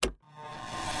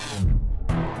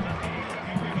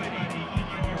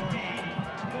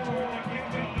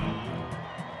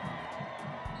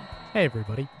Hey,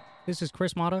 everybody. This is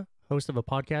Chris Mata, host of a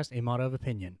podcast, A Mata of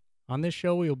Opinion. On this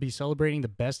show, we will be celebrating the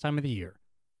best time of the year,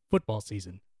 football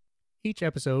season. Each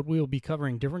episode, we will be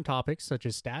covering different topics such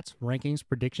as stats, rankings,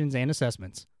 predictions, and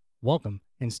assessments. Welcome,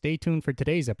 and stay tuned for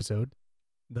today's episode,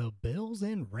 the Bills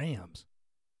and Rams.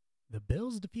 The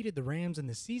Bills defeated the Rams in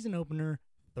the season opener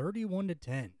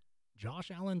 31-10.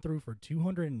 Josh Allen threw for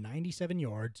 297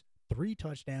 yards, 3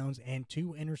 touchdowns, and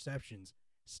 2 interceptions.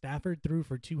 Stafford threw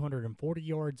for 240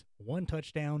 yards, 1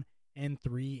 touchdown, and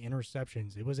 3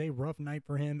 interceptions. It was a rough night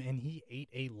for him, and he ate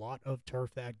a lot of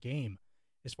turf that game.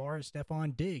 As far as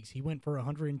Stephon Diggs, he went for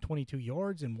 122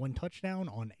 yards and 1 touchdown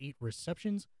on 8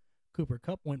 receptions. Cooper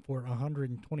Kupp went for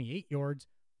 128 yards,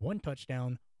 1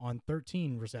 touchdown on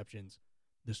 13 receptions.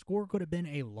 The score could have been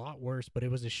a lot worse, but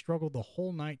it was a struggle the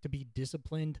whole night to be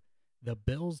disciplined. The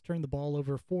Bills turned the ball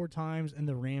over 4 times, and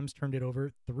the Rams turned it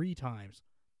over 3 times.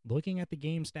 Looking at the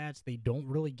game stats, they don't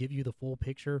really give you the full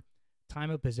picture. Time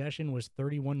of possession was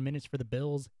 31 minutes for the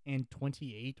Bills and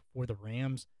 28 for the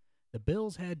Rams. The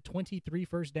Bills had 23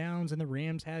 first downs and the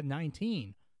Rams had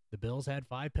 19. The Bills had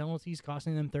 5 penalties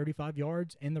costing them 35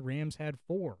 yards and the Rams had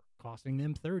 4 costing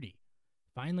them 30.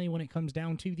 Finally, when it comes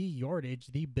down to the yardage,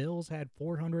 the Bills had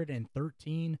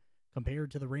 413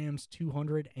 compared to the Rams'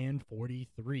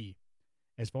 243.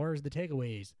 As far as the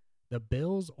takeaways, the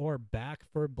Bills are back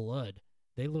for blood.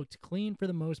 They looked clean for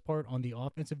the most part on the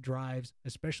offensive drives,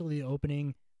 especially the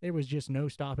opening. There was just no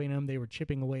stopping them. They were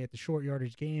chipping away at the short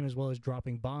yardage game as well as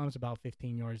dropping bombs about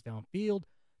 15 yards downfield.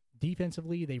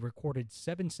 Defensively, they recorded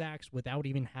 7 sacks without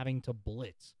even having to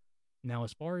blitz. Now,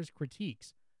 as far as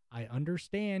critiques, I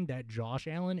understand that Josh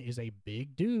Allen is a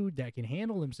big dude that can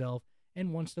handle himself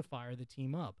and wants to fire the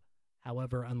team up.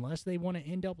 However, unless they want to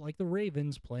end up like the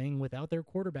Ravens playing without their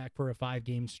quarterback for a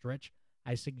 5-game stretch,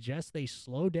 I suggest they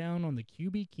slow down on the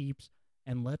QB keeps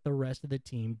and let the rest of the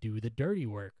team do the dirty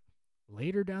work.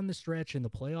 Later down the stretch in the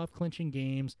playoff clinching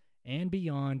games and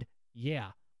beyond,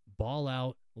 ball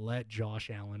out, let Josh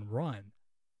Allen run.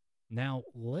 Now,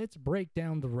 let's break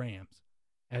down the Rams.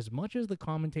 As much as the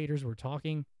commentators were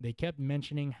talking, they kept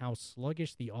mentioning how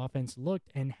sluggish the offense looked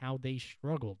and how they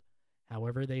struggled.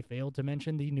 However, they failed to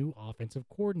mention the new offensive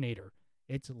coordinator.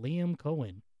 It's Liam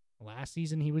Cohen. Last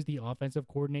season, he was the offensive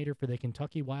coordinator for the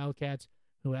Kentucky Wildcats,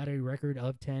 who had a record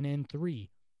of 10-3.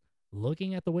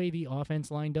 Looking at the way the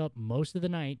offense lined up most of the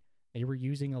night, they were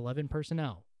using 11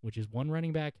 personnel, which is 1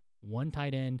 running back, 1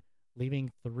 tight end,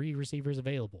 leaving 3 receivers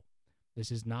available.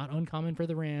 This is not uncommon for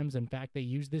the Rams. In fact, they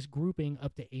use this grouping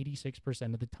up to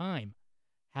 86% of the time.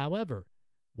 However,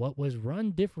 what was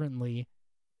run differently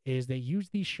is they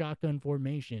used the shotgun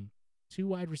formation. 2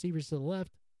 wide receivers to the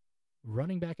left,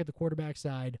 running back at the quarterback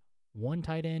side, 1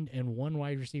 tight end, and 1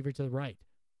 wide receiver to the right.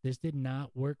 This did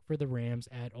not work for the Rams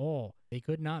at all. They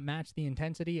could not match the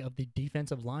intensity of the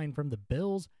defensive line from the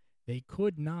Bills. They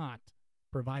could not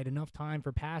provide enough time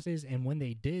for passes, and when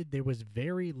they did, there was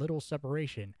very little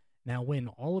separation. Now, when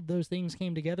all of those things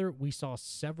came together, we saw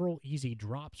several easy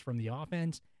drops from the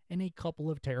offense and a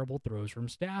couple of terrible throws from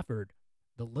Stafford.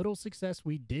 The little success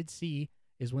we did see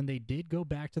is when they did go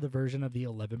back to the version of the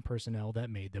 11 personnel that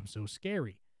made them so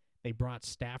scary. They brought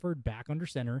Stafford back under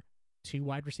center, 2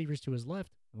 wide receivers to his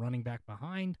left, running back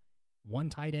behind,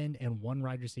 1 tight end, and 1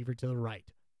 wide receiver to the right.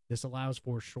 This allows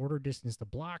for shorter distance to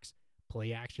blocks,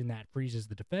 play action that freezes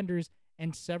the defenders,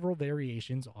 and several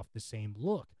variations off the same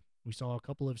look. We saw a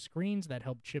couple of screens that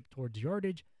helped chip towards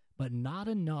yardage, but not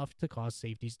enough to cause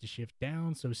safeties to shift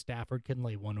down so Stafford can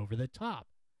lay one over the top.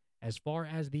 As far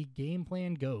as the game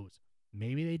plan goes,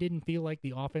 maybe they didn't feel like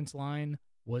the offense line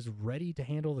was ready to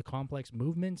handle the complex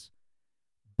movements,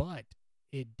 but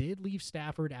it did leave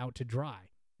Stafford out to dry.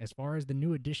 As far as the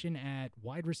new addition at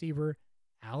wide receiver,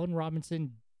 Allen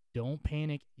Robinson, don't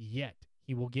panic yet.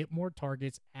 He will get more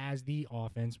targets as the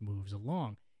offense moves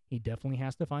along. He definitely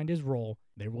has to find his role.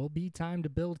 There will be time to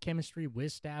build chemistry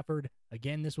with Stafford.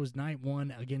 Again, this was night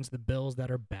 1 against the Bills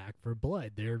that are back for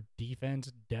blood. Their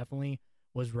defense definitely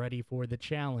was ready for the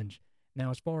challenge. Now,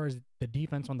 as far as the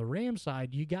defense on the Rams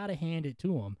side, you got to hand it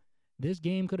to them. This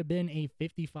game could have been a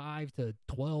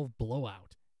 55-12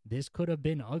 blowout. This could have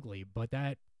been ugly, but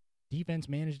that defense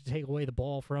managed to take away the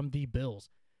ball from the Bills.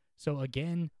 So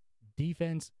again,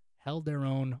 defense held their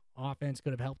own. Offense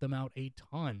could have helped them out a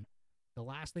ton. The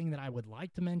last thing that I would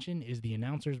like to mention is the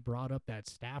announcers brought up that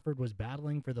Stafford was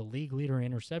battling for the league leader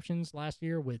in interceptions last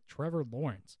year with Trevor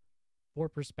Lawrence. For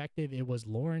perspective, it was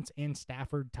Lawrence and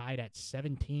Stafford tied at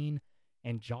 17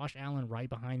 and Josh Allen right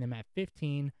behind them at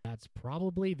 15. That's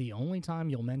probably the only time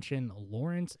you'll mention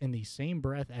Lawrence in the same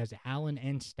breath as Allen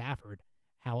and Stafford.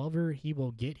 However, he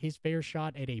will get his fair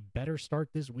shot at a better start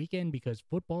this weekend because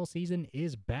football season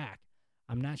is back.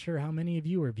 I'm not sure how many of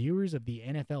you are viewers of the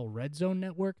NFL Red Zone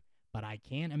Network, but I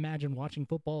can't imagine watching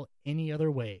football any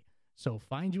other way. So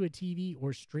find you a TV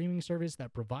or streaming service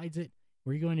that provides it.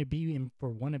 We're going to be in for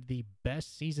one of the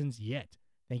best seasons yet.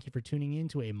 Thank you for tuning in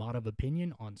to A Mod of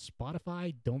Opinion on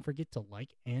Spotify. Don't forget to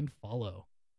like and follow.